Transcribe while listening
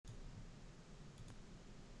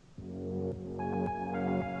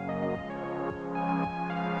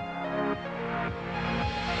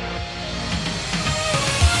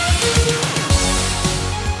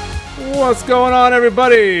What's going on,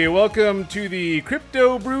 everybody? Welcome to the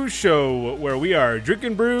Crypto Brew Show, where we are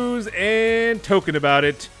drinking brews and talking about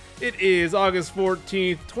it. It is August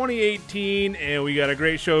 14th, 2018, and we got a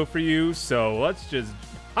great show for you, so let's just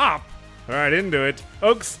hop right into it.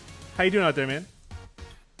 Oaks, how you doing out there, man?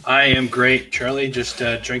 I am great, Charlie. Just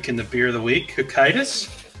drinking the beer of the week, Cocytus,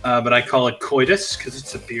 but I call it coitus because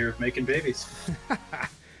it's a beer of making babies.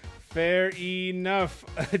 Fair enough.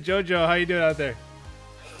 Jojo, how you doing out there?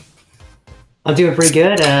 I'm doing pretty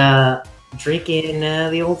good. Drinking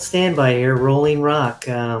the old standby here, Rolling Rock.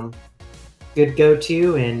 Good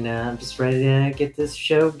go-to, and I'm just ready to get this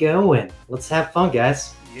show going. Let's have fun,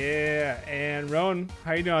 guys. Yeah, and Roan,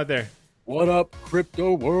 how you doing out there? What up,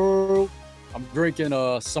 crypto world? I'm drinking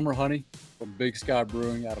Summer Honey from Big Sky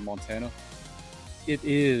Brewing out of Montana. It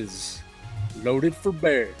is loaded for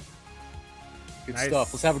bear. Good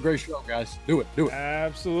stuff. Let's have a great show, guys. Do it.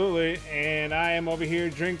 Absolutely. And I am over here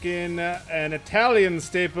drinking an Italian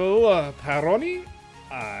staple, Peroni.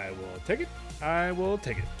 I will take it.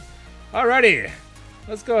 Alrighty.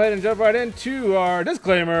 Let's go ahead and jump right into our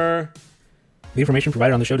disclaimer. The information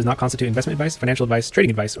provided on the show does not constitute investment advice, financial advice, trading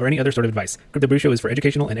advice, or any other sort of advice. Crypto Brew Show is for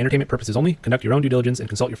educational and entertainment purposes only. Conduct your own due diligence and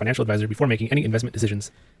consult your financial advisor before making any investment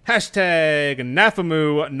decisions. Hashtag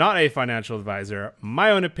NAFAMU, not a financial advisor.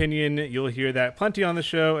 My own opinion. You'll hear that plenty on the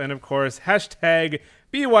show. And of course, hashtag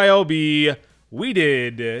BYOB. We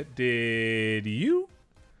did. Did you?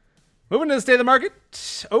 Moving to the state of the market.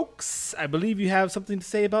 Oaks, I believe you have something to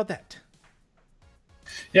say about that.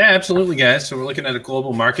 Yeah, absolutely, guys. So we're looking at a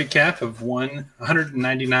global market cap of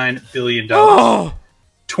 $199 billion.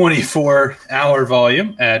 24-hour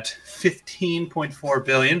volume at $15.4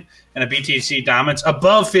 billion. And a BTC dominance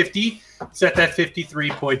above 50. It's at that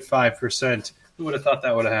 53.5%. Who would have thought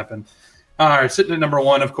that would have happened? All right, sitting at number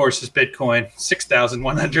one, of course, is Bitcoin,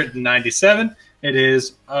 6,197. It is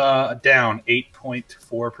down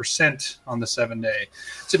 8.4% on the 7-day.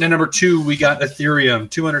 Sitting at number two, we got Ethereum,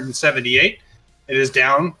 278. It is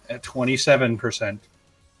down at 27%.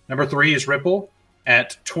 Number three is Ripple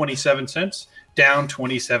at 27 cents, down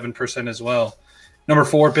 27% as well. Number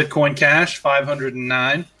four, Bitcoin Cash,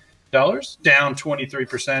 $509, down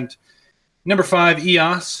 23%. Number five,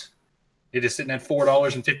 EOS. It is sitting at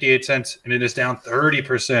 $4.58, and it is down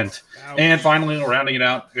 30%. Ouch. And finally, rounding it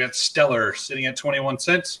out, we got Stellar sitting at 21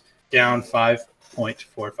 cents, down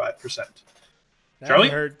 5.45%.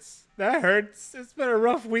 Charlie? That hurts. It's been a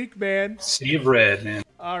rough week, man. Sea of red, man.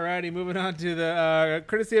 Alrighty, moving on to the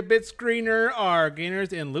courtesy of BitScreener, our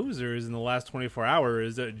gainers and losers in the last 24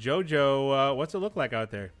 hours. Jojo, what's it look like out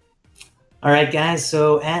there? All right, guys.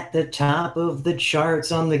 So at the top of the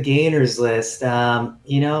charts on the gainers list,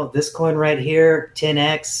 this coin right here,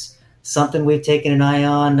 10x, something we've taken an eye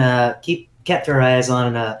on, kept our eyes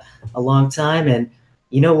on a long time. And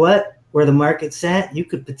you know what? Where the market's at, you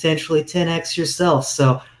could potentially 10x yourself.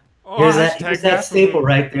 So here's that staple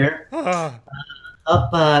right there, up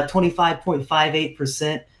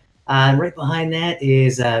 25.58%. And right behind that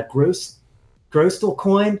is Grostal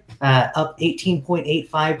coin, up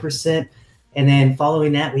 18.85%. And then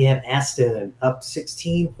following that, we have Aston, up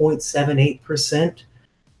 16.78%.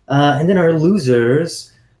 And then our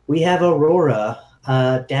losers, we have Aurora,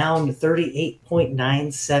 down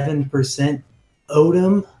 38.97%.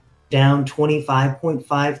 Odom, down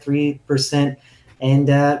 25.53%. And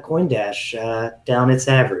CoinDash down its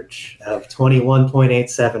average of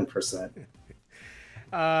 21.87%.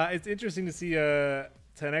 It's interesting to see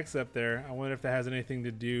 10x up there. I wonder if that has anything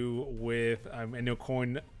to do with I know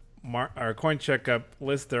CoinCheckup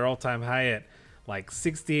lists their all-time high at like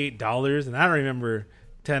 $68, and I don't remember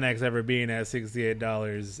 10x ever being at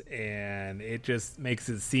 $68, and it just makes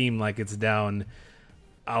it seem like it's down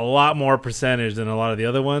a lot more percentage than a lot of the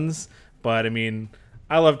other ones. But I mean,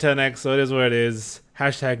 I love 10x, so it is what it is.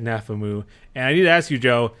 Hashtag NAFAMU. And I need to ask you,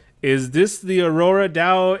 Joe, is this the Aurora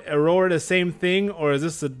DAO Aurora the same thing, or is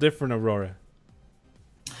this a different Aurora?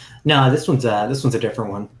 No, this one's a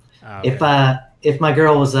different one. Okay. If my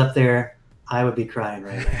girl was up there, I would be crying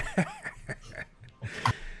right now.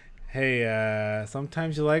 Hey,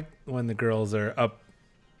 sometimes you like when the girls are up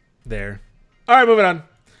there. All right, moving on.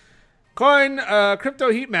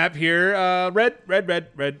 Crypto heat map here.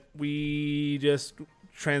 Red. We just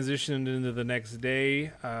transitioned into the next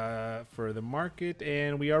day for the market,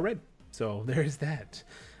 and we are red. So there's that.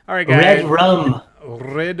 All right, guys.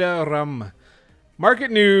 Red rum.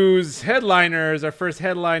 Market news headliners. Our first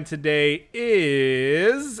headline today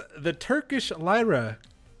is the Turkish lira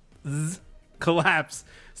collapse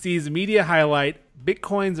sees media highlight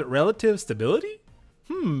Bitcoin's relative stability.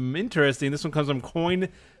 Interesting. This one comes from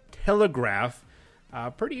Cointelegraph.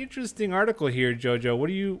 Pretty interesting article here, Jojo. What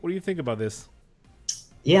do you think about this?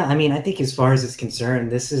 Yeah, I mean, I think as far as it's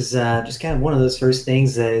concerned, this is just kind of one of those first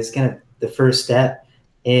things that is kind of the first step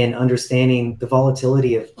in understanding the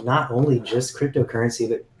volatility of not only just cryptocurrency,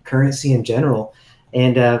 but currency in general.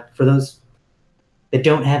 And for those that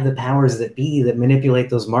don't have the powers that be that manipulate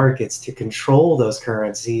those markets to control those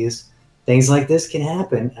currencies, things like this can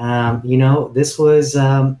happen. This was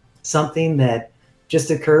something that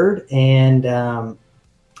just occurred, and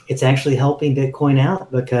it's actually helping Bitcoin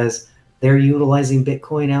out because they're utilizing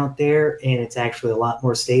Bitcoin out there, and it's actually a lot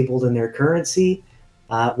more stable than their currency,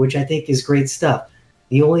 which I think is great stuff.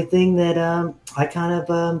 The only thing that I kind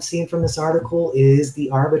of seen from this article is the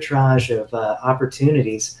arbitrage of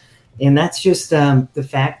opportunities. And that's just the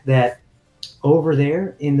fact that over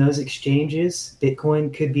there in those exchanges,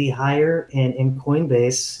 Bitcoin could be higher, and in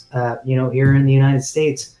Coinbase, here in the United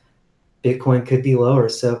States, Bitcoin could be lower.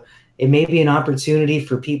 So it may be an opportunity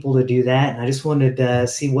for people to do that. And I just wanted to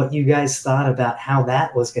see what you guys thought about how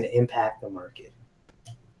that was going to impact the market.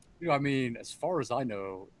 I mean, as far as I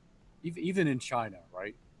know, even in China,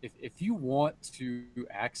 right? If you want to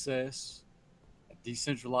access a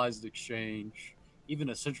decentralized exchange, even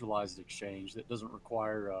a centralized exchange that doesn't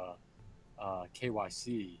require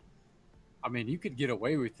KYC, I mean, you could get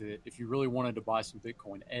away with it if you really wanted to buy some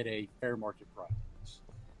Bitcoin at a fair market price.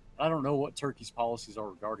 I don't know what Turkey's policies are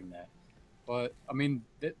regarding that, but I mean,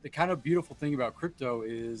 the kind of beautiful thing about crypto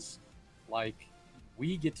is, like,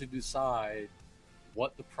 we get to decide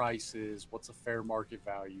what the price is, what's a fair market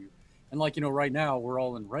value. And like, right now we're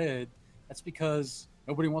all in red. That's because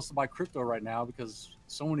nobody wants to buy crypto right now because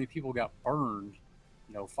so many people got burned,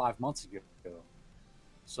 5 months ago.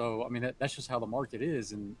 So, I mean, that's just how the market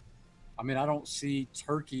is. And I mean, I don't see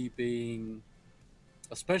Turkey being,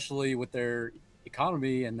 especially with their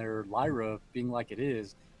economy and their lira being like it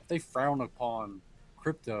is, if they frown upon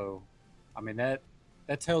crypto, I mean, that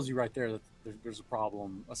tells you right there that there's a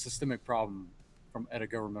problem, a systemic problem at a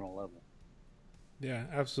governmental level. Yeah,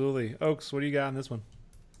 absolutely. Oaks, what do you got on this one?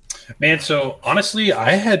 Man, so honestly,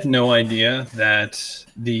 I had no idea that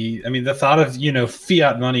the thought of,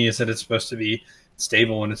 fiat money is that it's supposed to be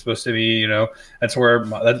stable and it's supposed to be, that's where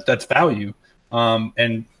that's value.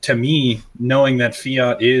 And to me, knowing that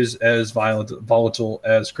fiat is as volatile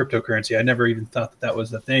as cryptocurrency, I never even thought that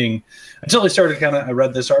was the thing until I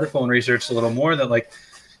read this article and researched a little more that, like,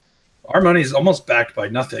 our money is almost backed by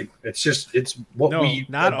nothing. It's what we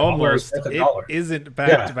not almost. It isn't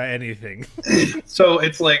backed by anything. So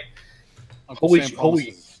it's like,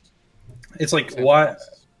 holy! It's like, what?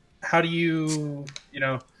 How do you,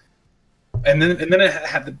 And then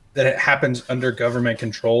that it happens under government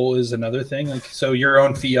control is another thing. Like, so your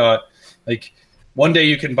own fiat, like, one day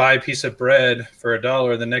you can buy a piece of bread for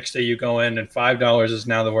 $1. The next day you go in and $5 is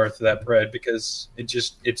now the worth of that bread because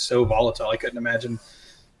it's so volatile. I couldn't imagine.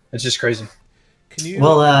 It's just crazy.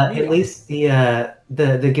 At least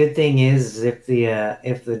the good thing is if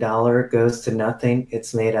the dollar goes to nothing,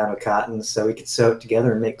 it's made out of cotton, so we could sew it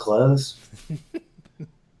together and make clothes.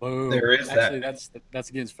 Boom. There is Actually, that. That's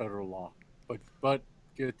against federal law, but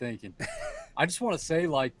good thinking. I just want to say,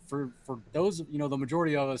 like, for those, the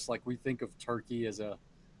majority of us, like, we think of Turkey as a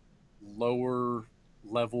lower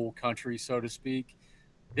level country, so to speak.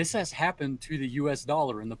 This has happened to the U.S.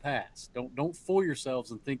 dollar in the past. Don't fool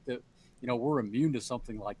yourselves and think that we're immune to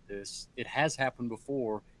something like this. It has happened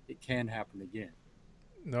before. It can happen again.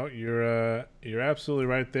 No, you're absolutely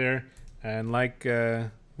right there. And like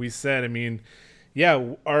we said, I mean,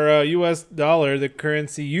 yeah, our U.S. dollar, the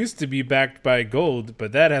currency, used to be backed by gold,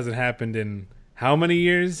 but that hasn't happened in how many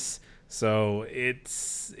years? So it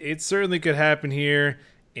certainly could happen here.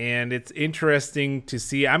 And it's interesting to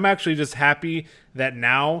see. I'm actually just happy that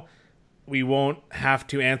now we won't have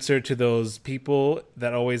to answer to those people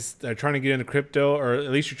that always are trying to get into crypto, or at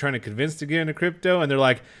least you're trying to convince to get into crypto, and they're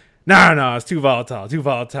like, no, it's too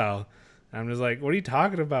volatile. I'm just like, what are you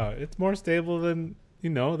talking about? It's more stable than,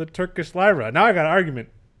 the Turkish lira. Now I got an argument.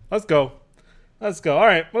 Let's go. All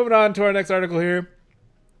right, moving on to our next article here.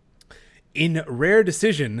 In rare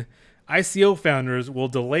decision, ICO founders will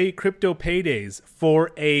delay crypto paydays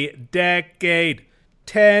for a decade.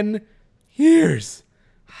 10 years.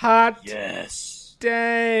 Hot. Yes.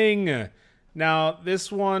 Dang. Now, this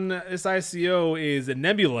ICO is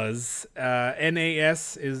Nebula's.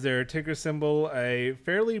 NAS is their ticker symbol, a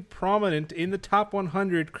fairly prominent in the top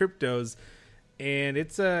 100 cryptos. And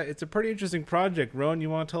it's a pretty interesting project. Rowan, you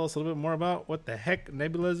want to tell us a little bit more about what the heck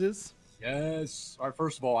Nebula's is? Yes. All right,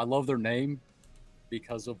 first of all, I love their name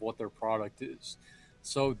because of what their product is.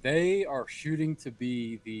 So they are shooting to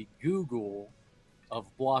be the Google of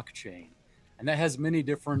blockchain. and that has many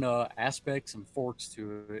different aspects and forks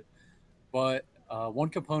to it. But one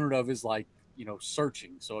component of it is like,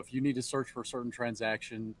 searching. So if you need to search for a certain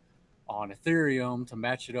transaction on Ethereum to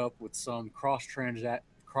match it up with some cross transaction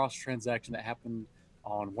that happened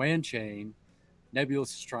on WAN chain,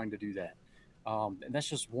 Nebulous is trying to do that. And that's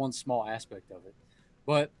just one small aspect of it.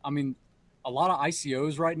 But I mean, a lot of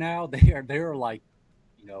ICOs right now, they're like,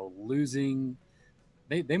 losing.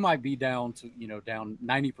 They might be down to, down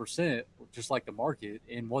 90%, just like the market,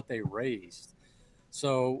 in what they raised.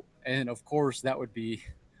 So, and of course, that would be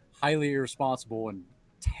highly irresponsible and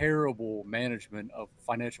terrible management of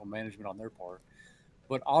financial management on their part.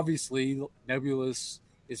 But obviously, Nebulous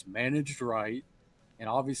is managed right, and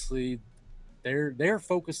obviously, they're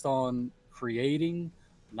focused on creating,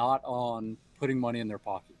 not on putting money in their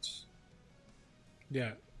pockets.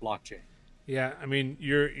 Yeah. Blockchain. Yeah, I mean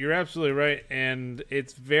you're absolutely right, and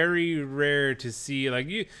it's very rare to see, like,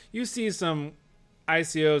 you see some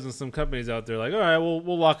ICOs and some companies out there like, all right,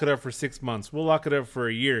 we'll lock it up for 6 months, we'll lock it up for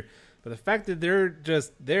a year, but the fact that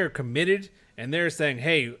they're committed and they're saying,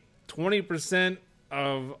 hey, 20%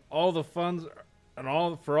 of all the funds and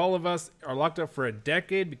all of us are locked up for a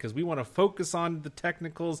decade because we want to focus on the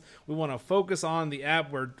technicals, we want to focus on the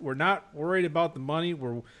app, we're not worried about the money,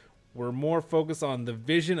 we're more focused on the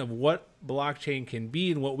vision of what blockchain can be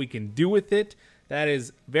and what we can do with it. That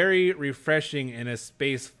is very refreshing in a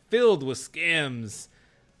space filled with scams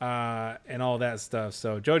and all that stuff.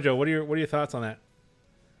 So, Jojo, what are your thoughts on that?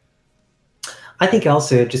 I think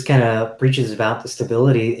also it just kind of preaches about the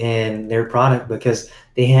stability in their product because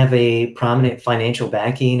they have a prominent financial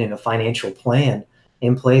backing and a financial plan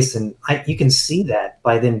in place. And you can see that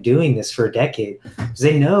by them doing this for a decade, because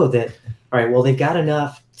they know that, all right, well, they've got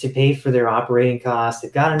enough to pay for their operating costs.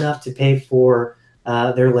 They've got enough to pay for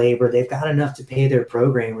their labor. They've got enough to pay their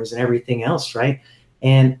programmers and everything else, right?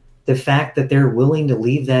 And the fact that they're willing to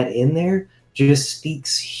leave that in there just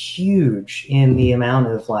speaks huge in the amount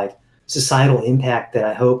of like societal impact that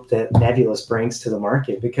I hope that Nebulous brings to the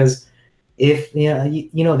market. Because if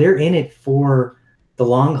they're in it for the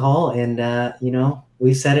long haul, and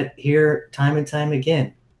we said it here time and time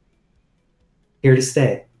again, here to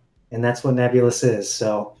stay. And that's what Nebulous is.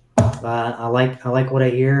 So I like what I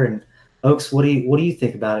hear. And Oaks, what do you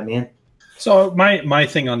think about it, man? So my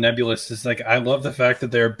thing on Nebulous is, like, I love the fact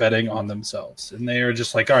that they're betting on themselves, and they are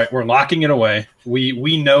just like, all right, we're locking it away.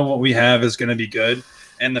 We know what we have is going to be good,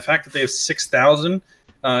 and the fact that they have 6,000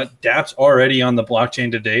 dApps already on the blockchain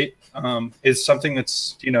to date is something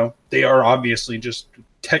that's, they are obviously just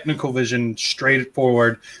technical vision,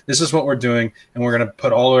 straightforward. This is what we're doing, and we're going to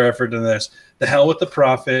put all our effort into this. The hell with the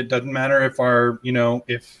profit. Doesn't matter if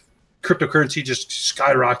if cryptocurrency just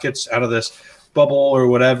skyrockets out of this bubble or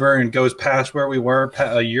whatever and goes past where we were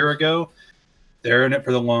a year ago. They're in it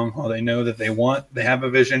for the long haul. They know that they have a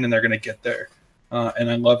vision, and they're going to get there.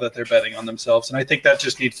 And I love that they're betting on themselves. And I think that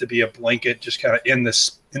just needs to be a blanket, just kind of in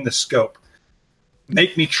the scope.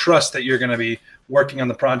 Make me trust that you're going to be working on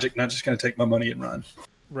the project, not just going to take my money and run.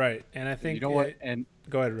 Right. And I think, what? And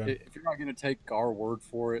go ahead, Ron. If you're not going to take our word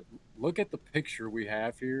for it, look at the picture we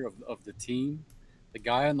have here of the team. The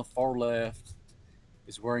guy on the far left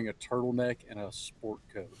is wearing a turtleneck and a sport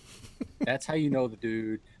coat. That's how you know the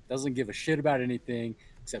dude doesn't give a shit about anything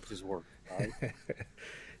except his work.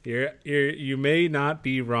 Right? You may not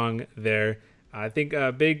be wrong there. I think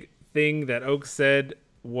a big thing that Oak said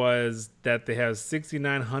was that they have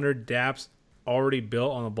 6,900 dApps already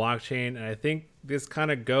built on the blockchain, and I think this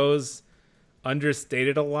kind of goes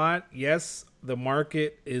understated a lot. Yes, the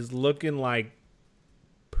market is looking like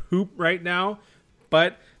poop right now,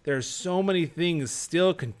 but there's so many things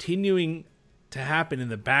still continuing to happen in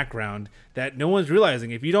the background that no one's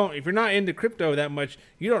realizing. If you're not into crypto that much,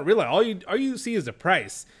 you don't realize. All you see is the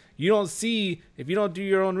price. You don't see, if you don't do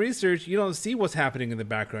your own research, you don't see what's happening in the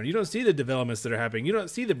background. You don't see the developments that are happening. You don't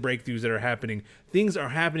see the breakthroughs that are happening. Things are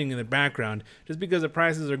happening in the background. Just because the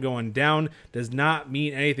prices are going down does not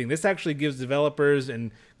mean anything. This actually gives developers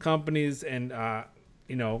and companies and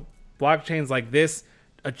blockchains like this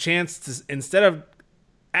a chance to, instead of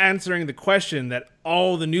answering the question that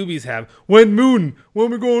all the newbies have, when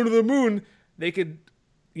we're going to the moon, they could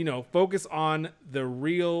focus on the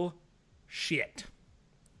real shit.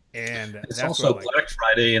 And it's that's also Black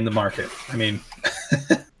Friday in the market. I mean,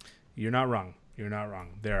 you're not wrong.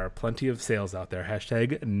 There are plenty of sales out there.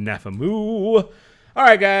 Hashtag Nafamu. All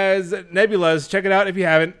right, guys, Nebulas, check it out if you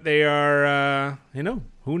haven't. They are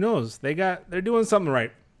who knows, they're doing something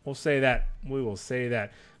right. We'll say that. We will say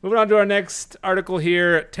that. Moving on to our next article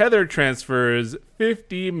here. Tether transfers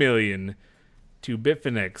 $50 million to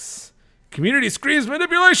Bitfinex. Community screams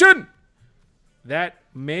manipulation. That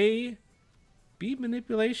may speed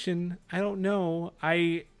manipulation, I don't know.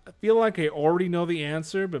 I feel like I already know the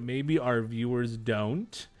answer, but maybe our viewers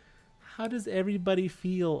don't. How does everybody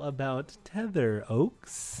feel about Tether,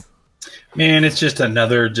 Oaks? Man, it's just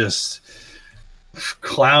another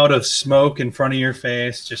cloud of smoke in front of your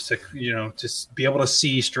face, just to just be able to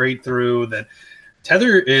see straight through that.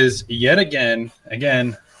 Tether is yet again. I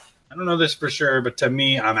don't know this for sure, but to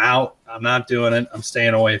me, I'm out. I'm not doing it. I'm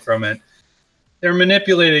staying away from it. They're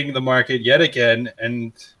manipulating the market yet again,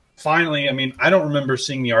 and finally, I mean, I don't remember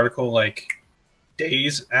seeing the article like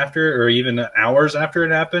days after or even hours after it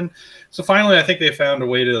happened. So finally, I think they found a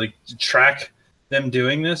way to like track them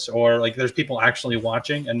doing this, or like there's people actually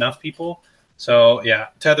watching, enough people. So yeah,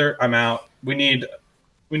 Tether, I'm out. We need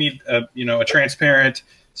a transparent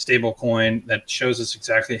stable coin that shows us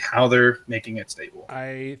exactly how they're making it stable.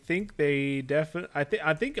 I think they definitely.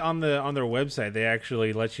 I think on their website they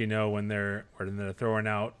actually let you know when they're throwing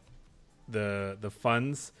out the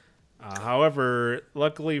funds. However,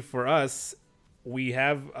 luckily for us, we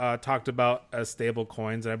have talked about stable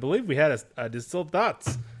coins, and I believe we had a Distilled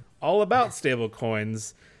Thoughts all about stable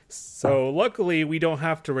coins. So luckily, we don't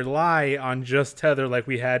have to rely on just Tether like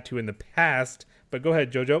we had to in the past. But go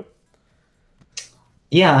ahead, Jojo.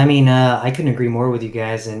 Yeah, I mean, I couldn't agree more with you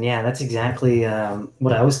guys, and yeah, that's exactly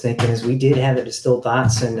what I was thinking. Is we did have a Distilled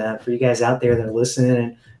Thoughts, and for you guys out there that are listening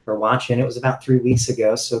and or watching, it was about 3 weeks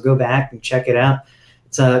ago. So go back and check it out.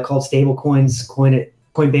 It's called Stablecoins,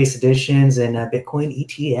 Coinbase Editions, and Bitcoin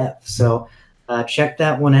ETF. So check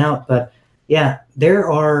that one out. But yeah,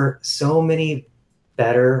 there are so many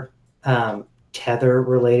better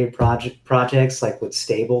Tether-related projects like with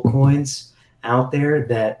stable coins out there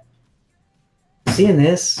that seeing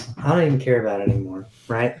this, I don't even care about it anymore,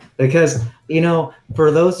 right? Because,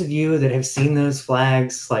 for those of you that have seen those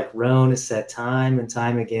flags, like Roan has said time and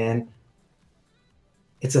time again,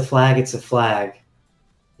 it's a flag, it's a flag.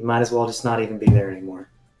 You might as well just not even be there anymore.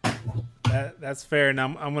 That's fair.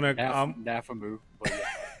 Now I'm gonna Nafamu. But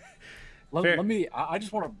yeah. let me. I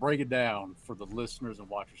just want to break it down for the listeners and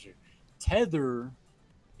watchers here. Tether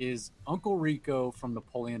is Uncle Rico from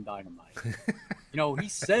Napoleon Dynamite. He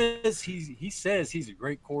says he's a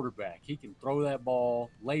great quarterback. He can throw that ball,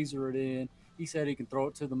 laser it in. He said he can throw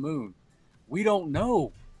it to the moon. We don't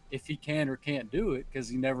know if he can or can't do it because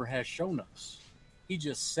he never has shown us. He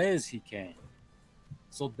just says he can.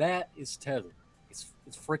 So that is Tether. It's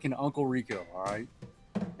freaking Uncle Rico, all right?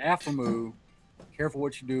 Afamu, careful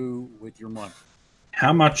what you do with your money.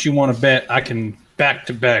 How much you want to bet I can back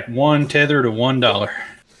to back one Tether to $1?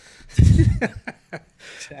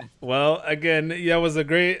 Well, again, that was a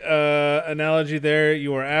great analogy there.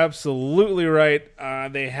 You are absolutely right.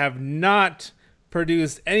 They have not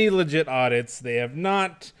produced any legit audits. They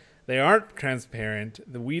aren't transparent.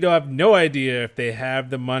 We don't have no idea if they have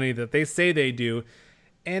the money that they say they do.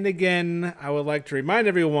 And again, I would like to remind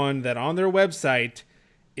everyone that on their website,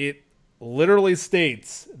 it literally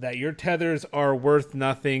states that your tethers are worth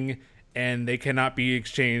nothing and they cannot be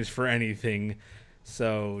exchanged for anything.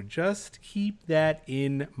 So just keep that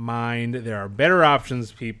in mind. There are better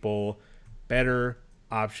options, people. Better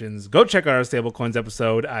options. Go check out our Stablecoins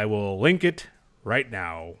episode. I will link it right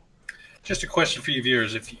now. Just a question for you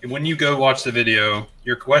viewers. When you go watch the video,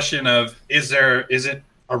 your question of is it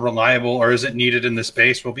a reliable or is it needed in the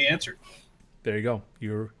space will be answered. There you go.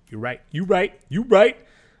 You're right. You right.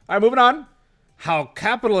 All right, moving on. How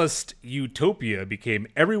capitalist utopia became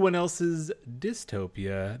everyone else's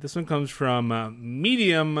dystopia. This one comes from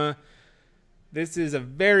Medium. This is a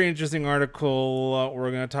very interesting article. We're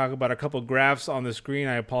going to talk about a couple graphs on the screen.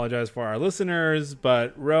 I apologize for our listeners,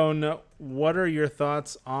 but Roan, what are your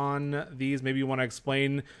thoughts on these? Maybe you want to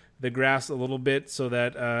explain the graphs a little bit so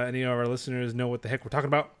that any of our listeners know what the heck we're talking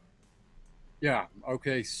about. Yeah.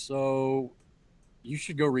 Okay. So you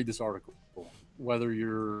should go read this article, whether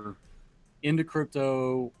you're into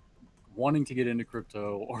crypto, wanting to get into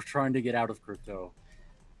crypto, or trying to get out of crypto,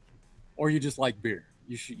 or you just like beer.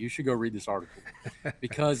 You should go read this article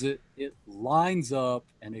because it lines up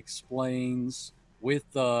and explains with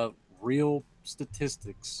real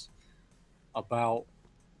statistics about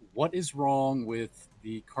what is wrong with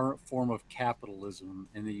the current form of capitalism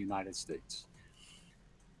in the United States.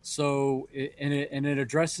 So, it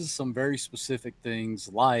addresses some very specific things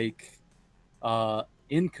like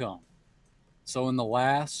income. So in the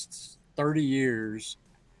last 30 years,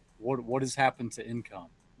 what has happened to income,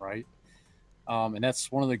 right? And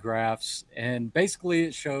that's one of the graphs. And basically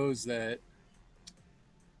it shows that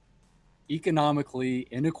economically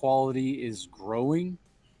inequality is growing,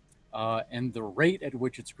 and the rate at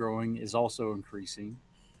which it's growing is also increasing.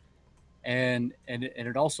 And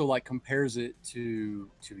it also like compares it to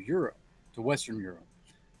Europe. to Western Europe.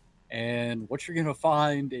 And what you're going to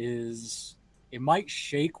find is it might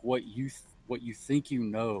shake what you think you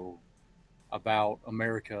know about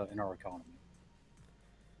America and our economy.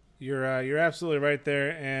 You're absolutely right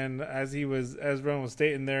there. And as Ron was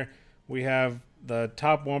stating there, we have the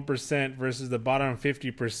top 1% versus the bottom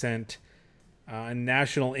 50% in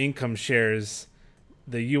national income shares.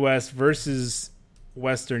 The U.S. versus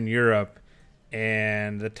Western Europe,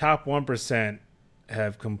 and the top 1%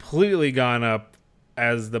 have completely gone up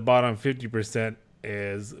as the bottom 50%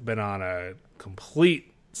 has been on a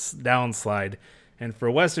complete downslide. And for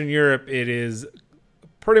Western Europe, it is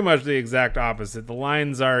pretty much the exact opposite. The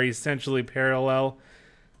lines are essentially parallel.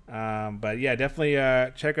 But yeah, definitely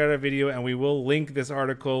check out our video, and we will link this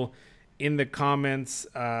article in the comments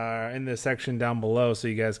in the section down below so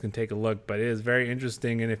you guys can take a look. But it is very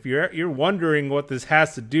interesting, and if you're wondering what this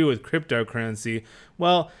has to do with cryptocurrency,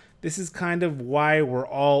 well, this is kind of why we're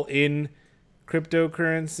all in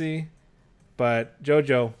cryptocurrency. But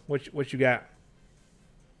Jojo, what you got?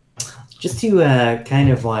 Just to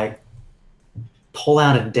kind of like pull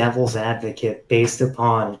out a devil's advocate based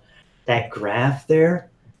upon that graph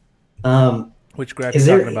there. Which graph are you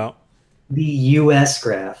talking about? The U.S.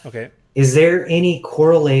 graph. Okay. Is there any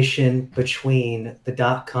correlation between the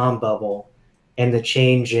dot-com bubble and the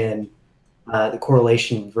change in the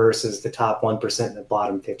correlation versus the top 1% and the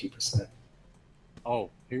bottom 50%? Oh,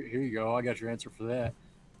 here you go. I got your answer for that.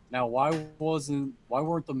 Now, why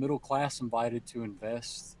weren't the middle class invited to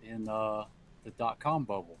invest in the dot-com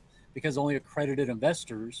bubble? Because only accredited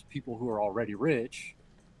investors, people who are already rich,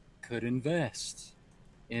 could invest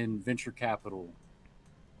in venture capital.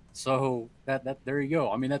 So that there you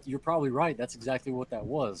go. I mean, you're probably right. That's exactly what that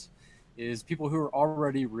was, is people who are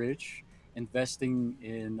already rich investing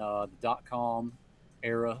in the dot-com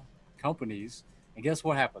era companies. And guess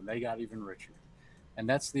what happened? They got even richer. And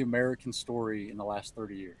that's the American story in the last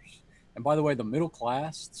 30 years. And by the way, the middle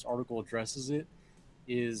class, this article addresses it,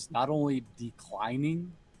 is not only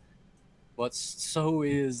declining, but so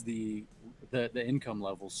is the income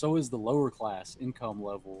level. So is the lower class income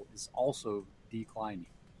level is also declining.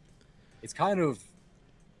 It's kind of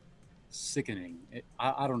sickening.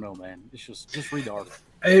 I don't know, man. It's just read the article.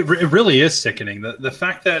 It really is sickening. The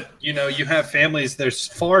fact that, you have families, there's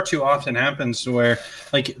far too often happens where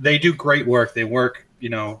like they do great work. They work,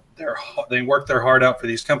 they work their heart out for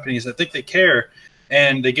these companies. I think they care.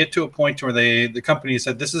 And they get to a point where the company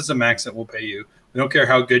said, this is the max that we'll pay you. We don't care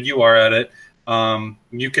how good you are at it.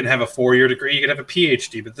 You can have a 4-year degree, you can have a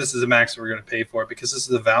PhD, but this is the max that we're going to pay for it because this is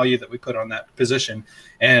the value that we put on that position.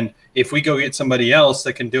 And if we go get somebody else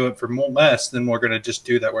that can do it for less, then we're going to just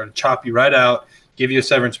do that. We're going to chop you right out, give you a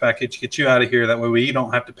severance package, get you out of here. That way we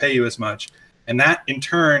don't have to pay you as much. And that in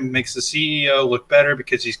turn makes the CEO look better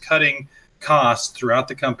because he's cutting costs throughout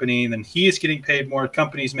the company, then he is getting paid more,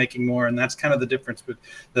 company's making more, and that's kind of the difference. But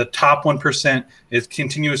the top 1% is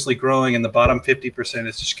continuously growing and the bottom 50%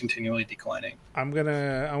 is just continually declining. I'm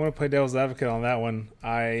gonna play devil's advocate on that one.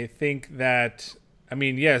 I think that, I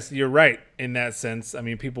mean, yes, you're right in that sense. I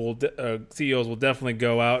mean, CEOs will definitely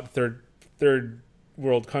go out third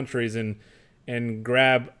world countries and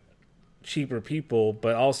grab cheaper people,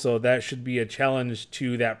 but also that should be a challenge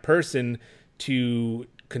to that person to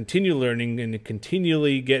continue learning and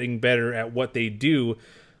continually getting better at what they do.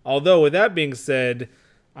 Although with that being said,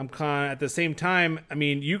 at the same time, I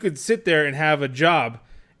mean, you could sit there and have a job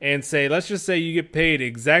and say, let's just say you get paid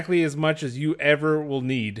exactly as much as you ever will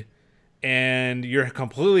need, and you're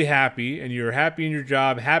completely happy, and you're happy in your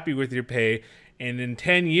job, happy with your pay, and in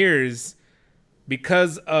 10 years,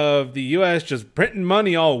 because of the U.S. just printing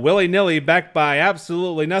money all willy-nilly backed by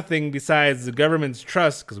absolutely nothing besides the government's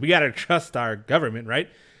trust, because we got to trust our government, right?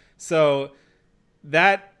 So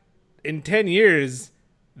that in 10 years,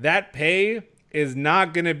 that pay is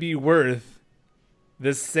not going to be worth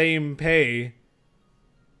the same pay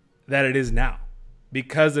that it is now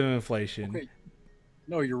because of inflation. Okay.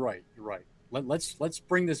 No, you're right. You're right. Let's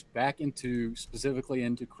bring this back specifically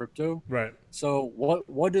into crypto. Right. So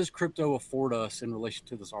what does crypto afford us in relation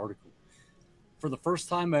to this article? For the first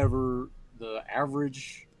time ever, the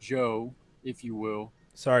average Joe, if you will,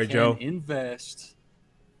 Joe, invest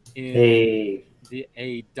in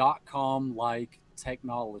a .com like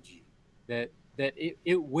technology that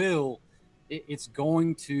it's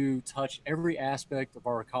going to touch every aspect of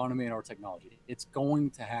our economy and our technology. It's going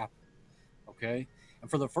to happen. Okay. And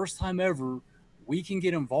for the first time ever, we can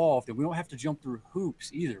get involved, and we don't have to jump through hoops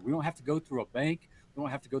either. We don't have to go through a bank. We don't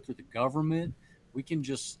have to go through the government. We can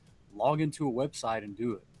just log into a website and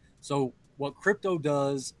do it. So what crypto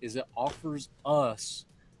does is it offers us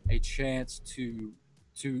a chance to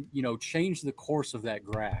to, change the course of that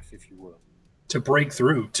graph, if you will. To break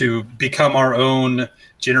through, to become our own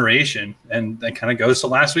generation. And that kind of goes to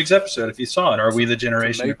last week's episode. If you saw it, are we the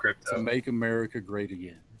generation of crypto? To make America great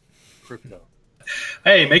again. Crypto.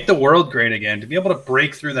 Hey, make the world great again. To be able to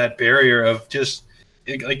break through that barrier of just,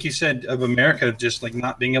 like you said, of America, just like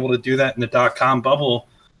not being able to do that in the .com bubble,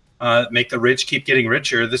 make the rich keep getting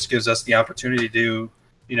richer. This gives us the opportunity to,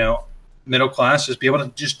 middle class, just be able to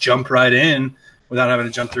just jump right in without having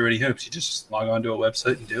to jump through any hoops. You just log onto a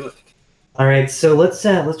website and do it. All right, so let's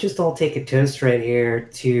just all take a toast right here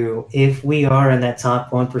to, if we are in that top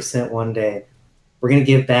 1% one day, we're going to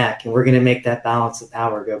give back and we're going to make that balance of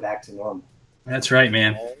power go back to normal. That's right,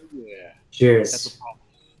 man. Oh, yeah. Cheers. That's a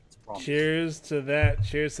promise. Cheers to that.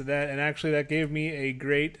 Cheers to that. And actually, that gave me a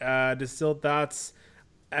great Distilled Thoughts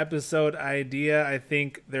episode idea. I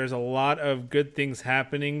think there's a lot of good things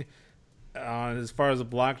happening as far as the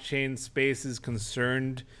blockchain space is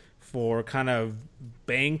concerned, for kind of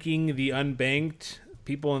banking the unbanked,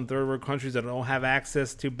 people in third world countries that don't have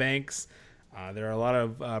access to banks. There are a lot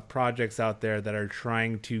of projects out there that are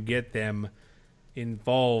trying to get them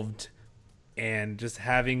involved, and just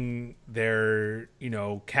having their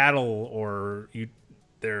cattle or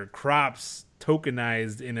their crops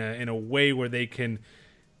tokenized in a way where they can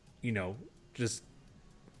just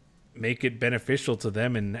make it beneficial to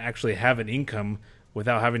them and actually have an income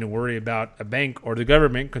without having to worry about a bank or the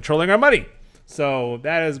government controlling our money. So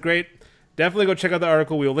that is great. Definitely go check out the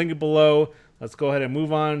article. We will link it below. Let's go ahead and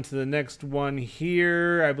move on to the next one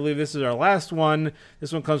here. I believe this is our last one.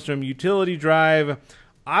 This one comes from Utility Drive.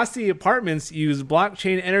 Aussie apartments use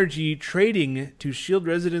blockchain energy trading to shield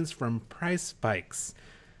residents from price spikes.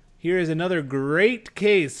 Here is another great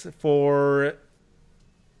case for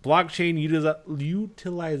blockchain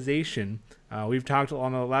utilization. We've talked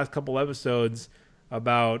on the last couple episodes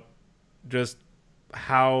about just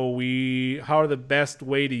how the best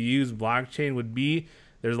way to use blockchain would be.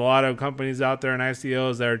 There's a lot of companies out there and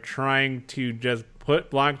ICOs that are trying to just put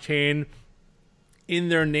blockchain in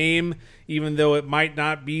their name, even though it might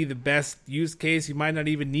not be the best use case. You might not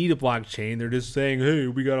even need a blockchain. They're just saying, hey,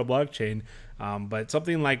 we got a blockchain. But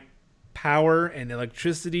something like power and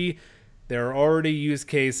electricity, there are already use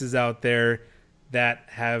cases out there that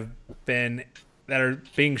are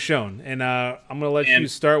being shown. And I'm going to let you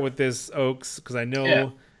start with this, Oaks, because I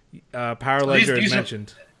know Power Ledger is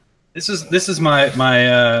mentioned. This is my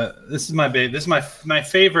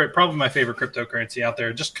favorite, probably my favorite cryptocurrency out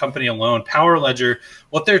there. Just company alone, Power Ledger.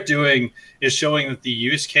 What they're doing is showing that the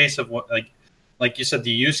use case of what, like you said,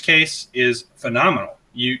 the use case is phenomenal.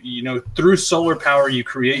 You through solar power, you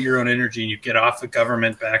create your own energy, and you get off the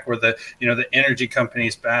government back, or the energy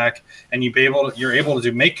companies back, and you're able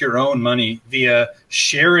to make your own money via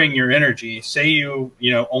sharing your energy. Say you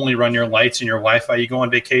only run your lights and your Wi-Fi. You go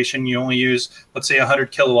on vacation, you only use, let's say,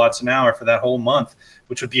 100 kilowatts an hour for that whole month,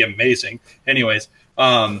 which would be amazing. Anyways,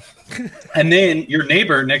 and then your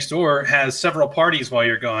neighbor next door has several parties while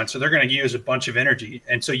you're gone, so they're going to use a bunch of energy,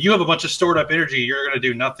 and so you have a bunch of stored up energy you're going to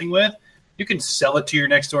do nothing with. You can sell it to your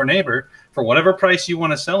next door neighbor for whatever price you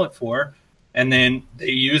want to sell it for, and then they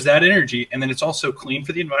use that energy, and then it's also clean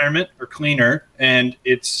for the environment, or cleaner, and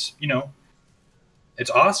it's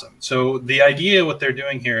awesome. So the idea, what they're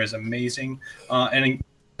doing here, is amazing, and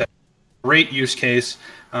a great use case.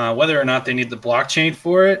 Whether or not they need the blockchain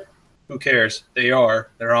for it, who cares?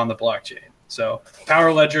 They're on the blockchain. So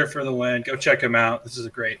Power Ledger for the win. Go check them out. It's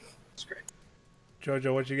great.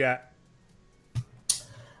 Jojo, what you got?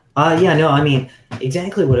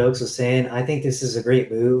 Exactly what Oaks was saying. I think this is a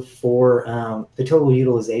great move for the total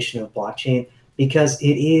utilization of blockchain, because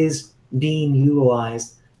it is being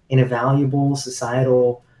utilized in a valuable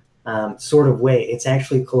societal sort of way. It's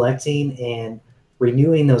actually collecting and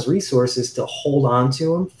renewing those resources to hold on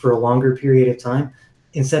to them for a longer period of time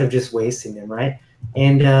instead of just wasting them, right?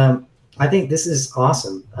 And I think this is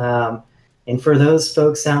awesome. And for those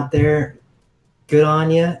folks out there, good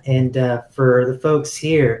on you. And for the folks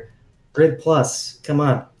here, Grid Plus, come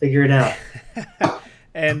on, figure it out.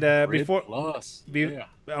 And Grid Plus.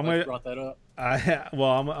 I'm gonna brought that up.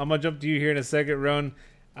 I'm gonna jump to you here in a second, Ron.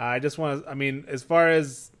 I just want to. As far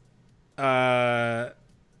as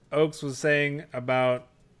Oaks was saying about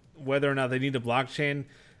whether or not they need a blockchain,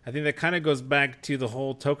 I think that kind of goes back to the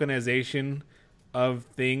whole tokenization of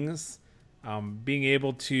things, being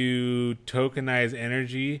able to tokenize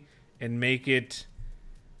energy and make it.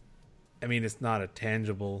 It's not a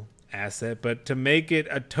tangible asset, but to make it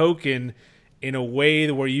a token in a way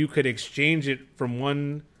where you could exchange it from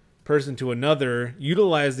one person to another,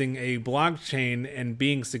 utilizing a blockchain and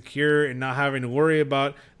being secure and not having to worry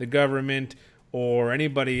about the government or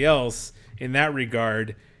anybody else in that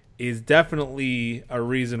regard is definitely a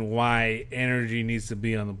reason why energy needs to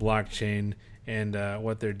be on the blockchain, and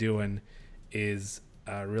what they're doing is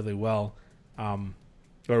really well, or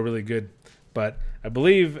really good. But I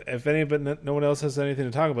believe if no one else has anything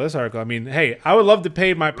to talk about this article, I mean, hey, I would love to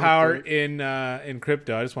pay my power in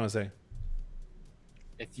crypto. I just want to say,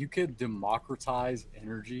 if you could democratize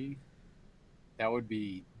energy, that would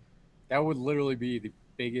literally be the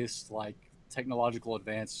biggest like technological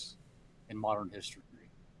advance in modern history.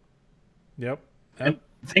 Yep. And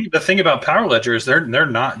the thing about Power Ledger is they're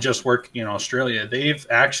not just working in Australia. They've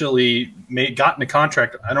actually gotten a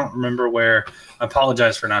contract. I don't remember where. I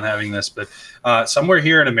apologize for not having this, but somewhere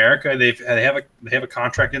here in America, they have a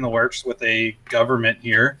contract in the works with a government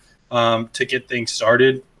here to get things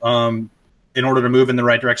started in order to move in the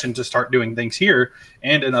right direction to start doing things here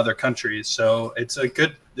and in other countries. So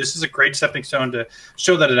this is a great stepping stone to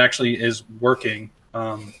show that it actually is working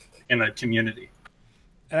in a community.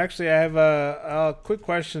 Actually, I have a quick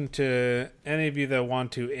question to any of you that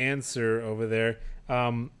want to answer over there.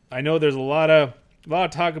 I know there's a lot of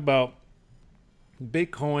talk about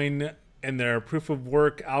Bitcoin and their proof of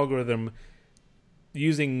work algorithm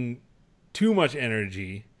using too much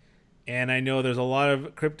energy, and I know there's a lot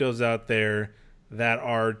of cryptos out there that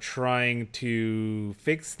are trying to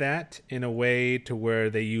fix that in a way to where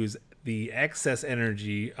they use the excess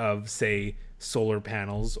energy of, say, solar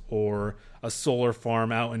panels or a solar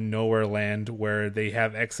farm out in nowhere land where they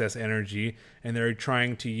have excess energy, and they're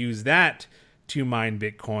trying to use that to mine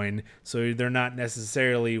Bitcoin. So they're not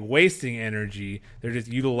necessarily wasting energy, they're just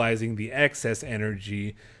utilizing the excess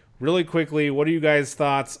energy. Really quickly, what are you guys'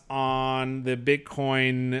 thoughts on the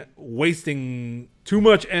Bitcoin wasting too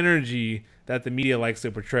much energy that the media likes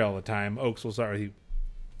to portray all the time? Oaks, we'll start with you.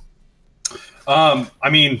 I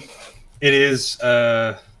mean, it is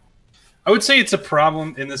I would say it's a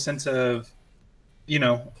problem in the sense of,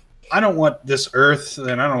 I don't want this earth,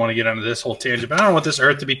 and I don't want to get onto this whole tangent, but I don't want this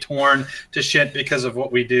earth to be torn to shit because of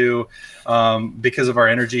what we do, because of our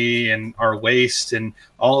energy and our waste and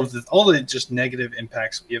all the just negative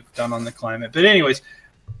impacts we have done on the climate. But anyways,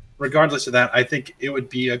 regardless of that, I think it would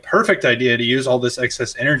be a perfect idea to use all this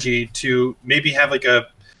excess energy to maybe have like a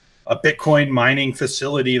Bitcoin mining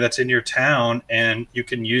facility that's in your town, and you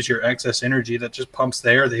can use your excess energy that just pumps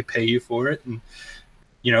there. They pay you for it, and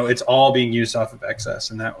it's all being used off of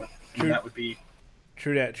excess, and that would be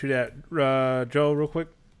true. That Joe, real quick.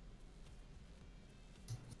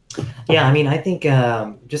 Yeah, I mean, I think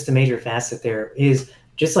just a major facet there is,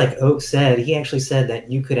 just like Oak said, he actually said that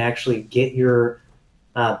you could actually get your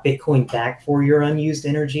Bitcoin back for your unused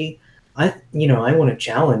energy. I want to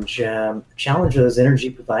challenge those energy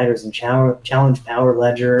providers and challenge Power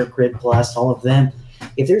Ledger, Grid Plus, all of them.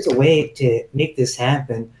 If there's a way to make this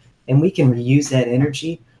happen and we can reuse that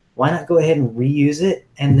energy, why not go ahead and reuse it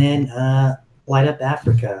and then light up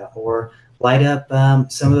Africa or light up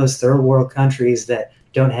some of those third world countries that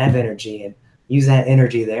don't have energy and use that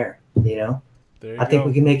energy there. I think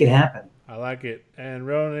we can make it happen. I like it. And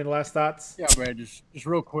Ronan, any last thoughts? Yeah, man, just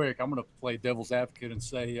real quick, I'm going to play devil's advocate and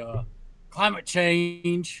say climate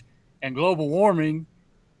change and global warming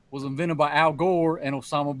was invented by Al Gore and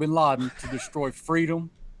Osama bin Laden to destroy freedom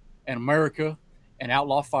and America and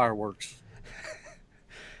outlaw fireworks.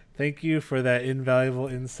 Thank you for that invaluable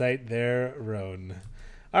insight there, Roan.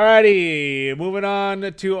 Alrighty, moving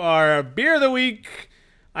on to our beer of the week.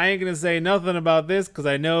 I ain't going to say nothing about this because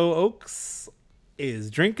I know Oaks is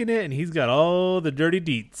drinking it and he's got all the dirty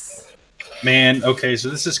deets. Man, okay, so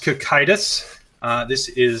this is Cocytus. This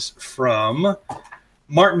is from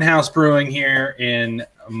Martin House Brewing here in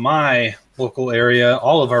my local area,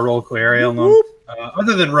 all of our local area,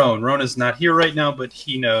 other than Roan. Roan is not here right now, but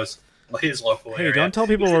he knows his local area. Hey, don't tell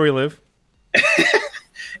people where we live.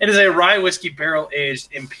 It is a rye whiskey barrel-aged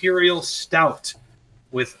imperial stout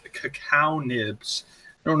with cacao nibs.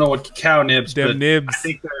 I don't know what cacao nibs, but nibs.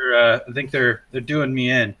 I think they're doing me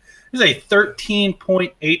in. This is a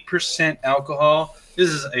 13.8% alcohol. This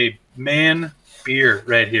is a man beer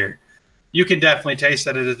right here. You can definitely taste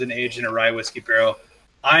that it has been aged in a rye whiskey barrel.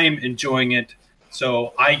 I am enjoying it,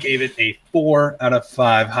 so I gave it a 4 out of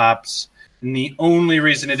 5 hops. And the only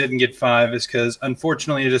reason it didn't get 5 is because,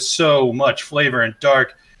 unfortunately, it is so much flavor and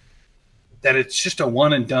dark that it's just a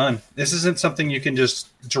one and done. This isn't something you can just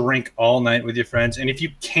drink all night with your friends. And if you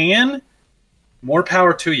can, more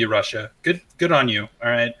power to you, Russia. Good on you. All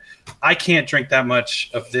right. I can't drink that much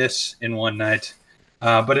of this in one night.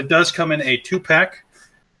 But it does come in a 2-pack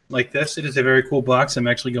like this. It is a very cool box. I'm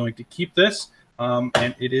actually going to keep this.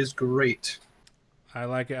 And it is great. I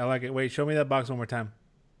like it. Wait, show me that box one more time.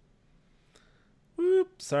 Woo.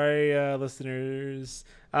 Oops, sorry, listeners.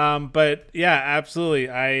 But yeah, absolutely.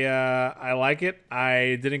 I like it.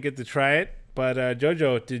 I didn't get to try it, but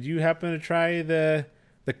Jojo, did you happen to try the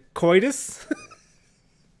coitus?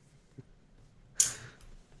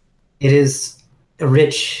 It is a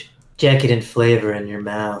rich, decadent flavor in your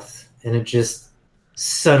mouth, and it just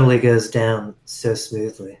subtly goes down so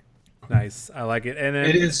smoothly. Nice, I like it. And then,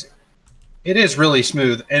 It is really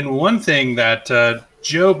smooth. And one thing that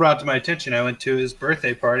Joe brought to my attention, I went to his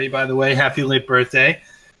birthday party. By the way, happy late birthday!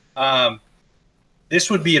 This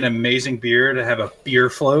would be an amazing beer to have a beer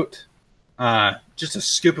float. Just a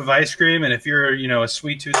scoop of ice cream, and if you're a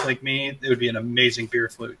sweet tooth like me, it would be an amazing beer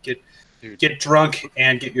float. Get drunk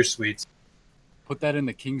and get your sweets. Put that in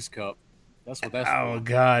the King's Cup. That's what that's oh for.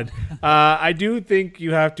 God, I do think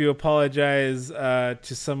you have to apologize to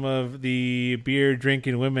some of the beer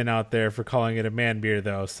drinking women out there for calling it a man beer,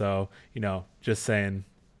 though. So just saying.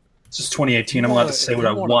 This is 2018. I'm allowed to say what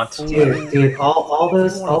I want. Dude, all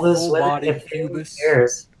those women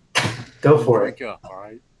beers, go for it. Drink up, all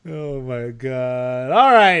right. Oh my God!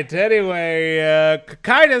 All right. Anyway,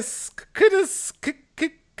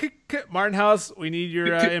 Martin House, we need your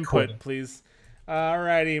input, please.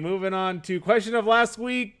 Alrighty, moving on to question of last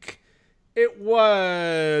week. It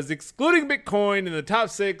was excluding Bitcoin in the top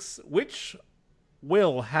 6, which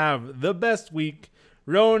will have the best week.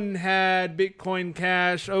 Roan had Bitcoin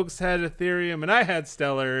Cash, Oaks had Ethereum, and I had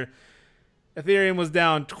Stellar. Ethereum was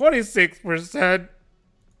down 26%.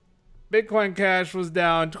 Bitcoin Cash was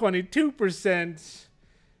down 22%.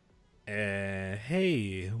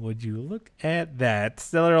 Hey, would you look at that?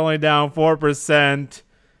 Stellar only down 4%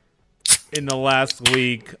 in the last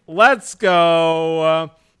week. Let's go.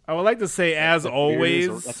 I would like to say, as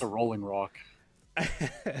always. That's a Rolling Rock.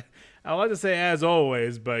 I would like to say, as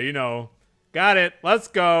always, but got it. Let's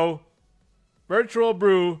go. Virtual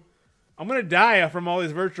brew. I'm going to die from all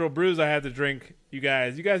these virtual brews I had to drink, you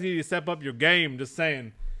guys. You guys need to step up your game. Just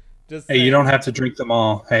saying. Hey, you don't have to drink them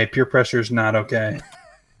all. Hey, peer pressure is not okay.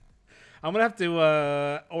 I'm gonna have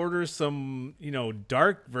to order some,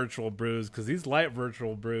 dark virtual brews, because these light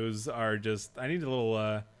virtual brews are just. I need a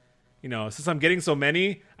little, since I'm getting so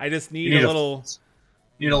many, I just need a little.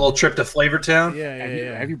 You need a little trip to Flavortown.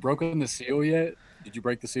 Yeah. Have you broken the seal yet? Did you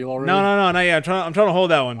break the seal already? No, not yet. I'm trying to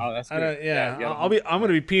hold that one. Oh, that's good. I'm gonna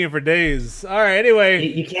be peeing for days. All right. Anyway,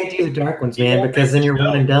 You can't do the dark ones, man, because then you're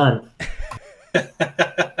one and done.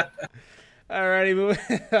 Alrighty,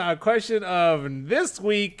 moving. Question of this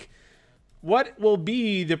week. What will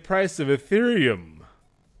be the price of Ethereum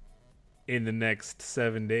in the next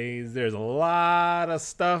 7 days? There's a lot of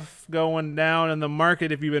stuff going down in the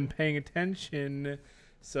market if you've been paying attention.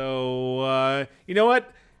 So, you know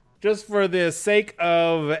what? Just for the sake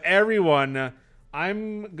of everyone,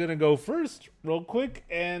 I'm going to go first real quick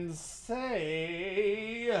and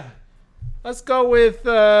say... Let's go with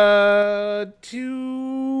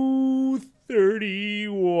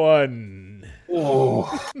 231.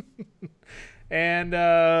 Oh. And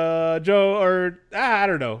Joe, or I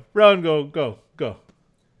don't know. Rowan, go.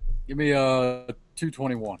 Give me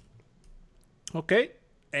 221. Okay.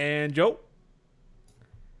 And Joe?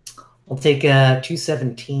 I'll take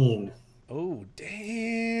 217. Oh,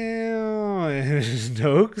 damn.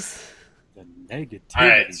 Stokes? The negativity. All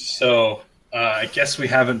right, so I guess we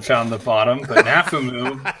haven't found the bottom, but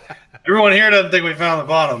Nafumu, everyone here doesn't think we found the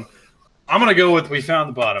bottom. I'm going to go with we found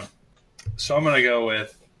the bottom. So I'm going to go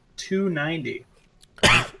with 290.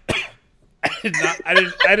 I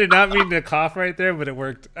did not mean to cough right there, but it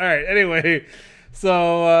worked. All right. Anyway,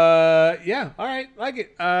 so yeah. All right. Like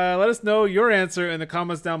it. Let us know your answer in the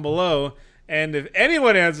comments down below. And if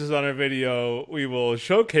anyone answers on our video, we will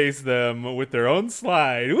showcase them with their own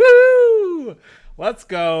slide. Woo! Let's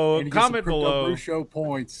go. And Comment below. Brew Show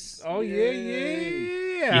points. Oh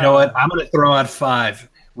yeah. You know what? I'm going to throw out 5.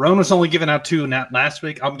 Roan was only giving out 2 last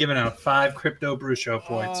week. I'm giving out 5 Crypto Brew Show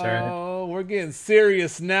points. Oh, all right? We're getting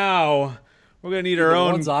serious now. We're gonna need our The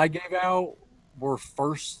own. ones I gave out were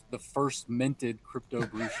the first minted Crypto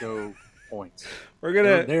Brew Show points. We're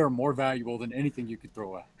gonna. They are more valuable than anything you could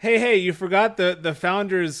throw out. Hey! You forgot the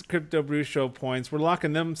founders' Crypto Brew Show points. We're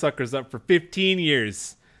locking them suckers up for 15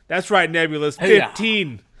 years. That's right, Nebulous.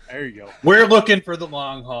 15. There you go. We're looking for the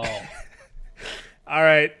long haul. All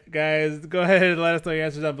right, guys, go ahead and let us know your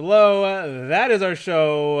answers down below. That is our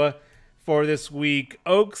show for this week.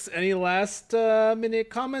 Oaks, any last minute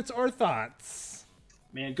comments or thoughts?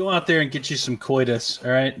 Man, go out there and get you some coitus,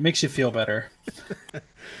 all right? Makes you feel better.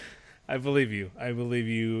 I believe you.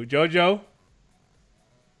 Jojo?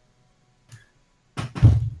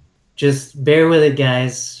 Just bear with it,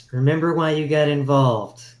 guys. Remember why you got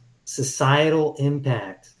involved. Societal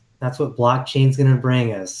impact. That's what blockchain's going to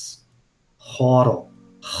bring us. Hodl.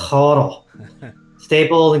 Hodl. Stay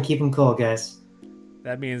bold and keep them cool, guys.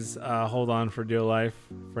 That means hold on for dear life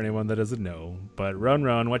for anyone that doesn't know. But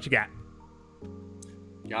Ron, what you got?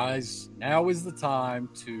 Guys, now is the time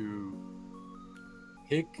to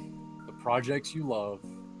pick the projects you love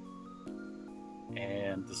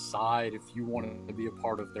and decide if you want to be a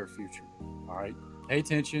part of their future. All right? Pay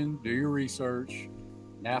attention, do your research.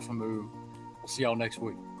 NAFAMU. We'll see y'all next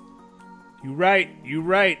week. You right.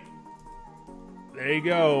 There you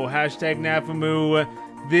go. Hashtag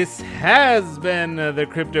NAFAMU. This has been the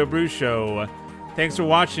Crypto Brew Show. Thanks for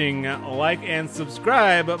watching. Like and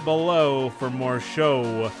subscribe below for more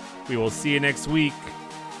show. We will see you next week.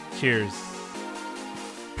 Cheers.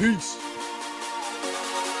 Peace.